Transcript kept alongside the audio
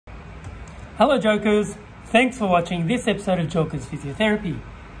Hello Jokers, thanks for watching this episode of Jokers Physiotherapy.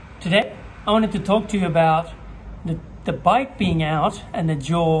 Today I wanted to talk to you about the bite being out and the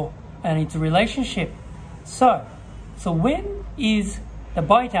jaw and its relationship. So when is the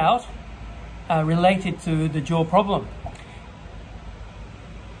bite out related to the jaw problem?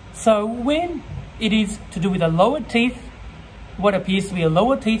 So when it is to do with the lower teeth, what appears to be a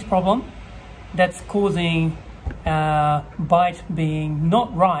lower teeth problem that's causing bite being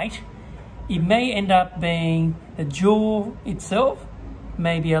not right, it may end up being the jaw itself,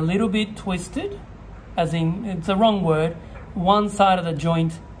 maybe a little bit twisted, as in, it's the wrong word, one side of the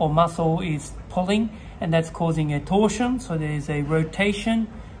joint or muscle is pulling and that's causing a torsion, so there's a rotation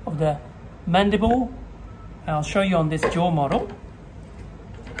of the mandible. I'll show you on this jaw model.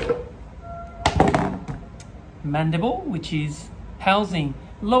 Mandible, which is housing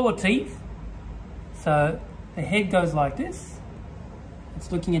lower teeth, so the head goes like this. It's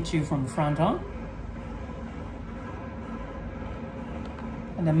looking at you from the front on.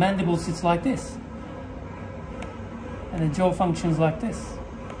 And the mandible sits like this. And the jaw functions like this.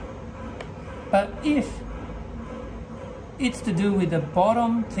 But if it's to do with the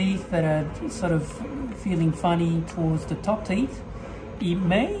bottom teeth that are sort of feeling funny towards the top teeth, it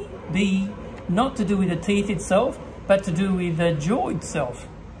may be not to do with the teeth itself, but to do with the jaw itself.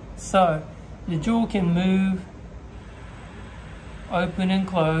 So the jaw can move open and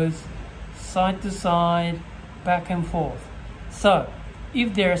close, side to side, back and forth. So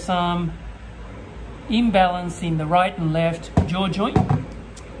if there's some imbalance in the right and left jaw joint,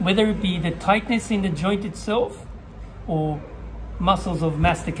 whether it be the tightness in the joint itself or muscles of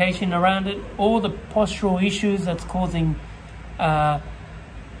mastication around it, or the postural issues that's causing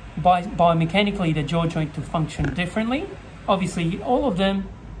biomechanically the jaw joint to function differently, obviously all of them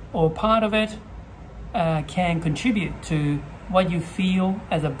or part of it can contribute to what you feel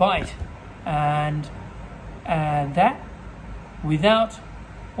as a bite, and that without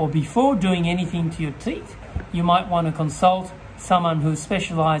or before doing anything to your teeth, you might want to consult someone who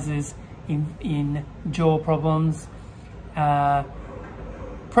specializes in jaw problems,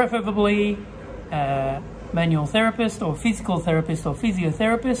 preferably manual therapist or physical therapist or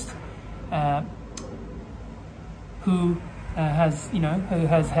physiotherapist who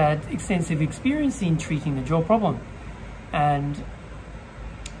has had extensive experience in treating the jaw problem. And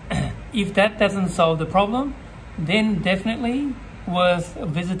if that doesn't solve the problem, then definitely worth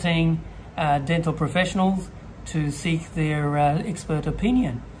visiting dental professionals to seek their expert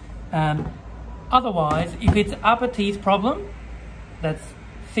opinion. Otherwise, if it's upper teeth problem that's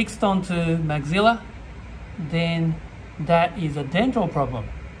fixed onto maxilla, then that is a dental problem.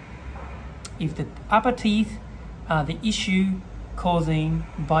 If the upper teeth are the issue causing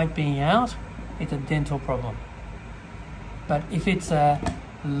bite being out, it's a dental problem. But if it's a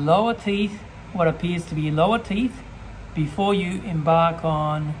lower teeth, what appears to be lower teeth, before you embark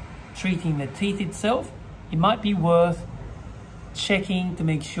on treating the teeth itself, it might be worth checking to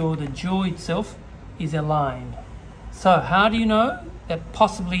make sure the jaw itself is aligned. So how do you know that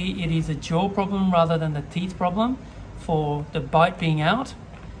possibly it is a jaw problem rather than the teeth problem for the bite being out?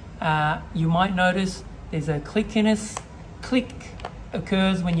 You might notice there's a clickiness. Click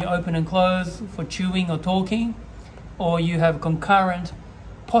occurs when you open and close for chewing or talking, or you have concurrent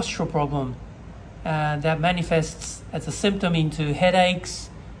postural problem that manifests as a symptom into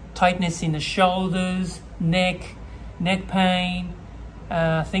headaches, tightness in the shoulders, neck pain,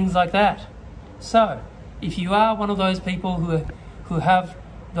 things like that. So if you are one of those people who have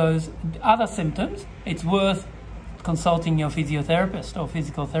those other symptoms, it's worth consulting your physiotherapist or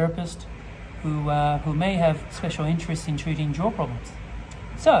physical therapist who may have special interest in treating jaw problems.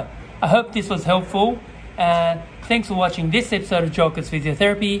 So I hope this was helpful. Thanks for watching this episode of Jokers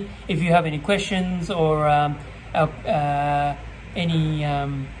Physiotherapy. If you have any questions or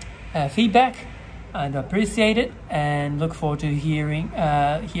any feedback, I'd appreciate it and look forward to hearing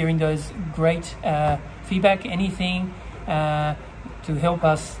those great feedback. Anything to help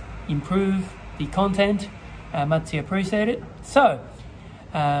us improve the content, much appreciated. So,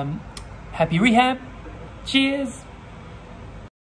 happy rehab. Cheers.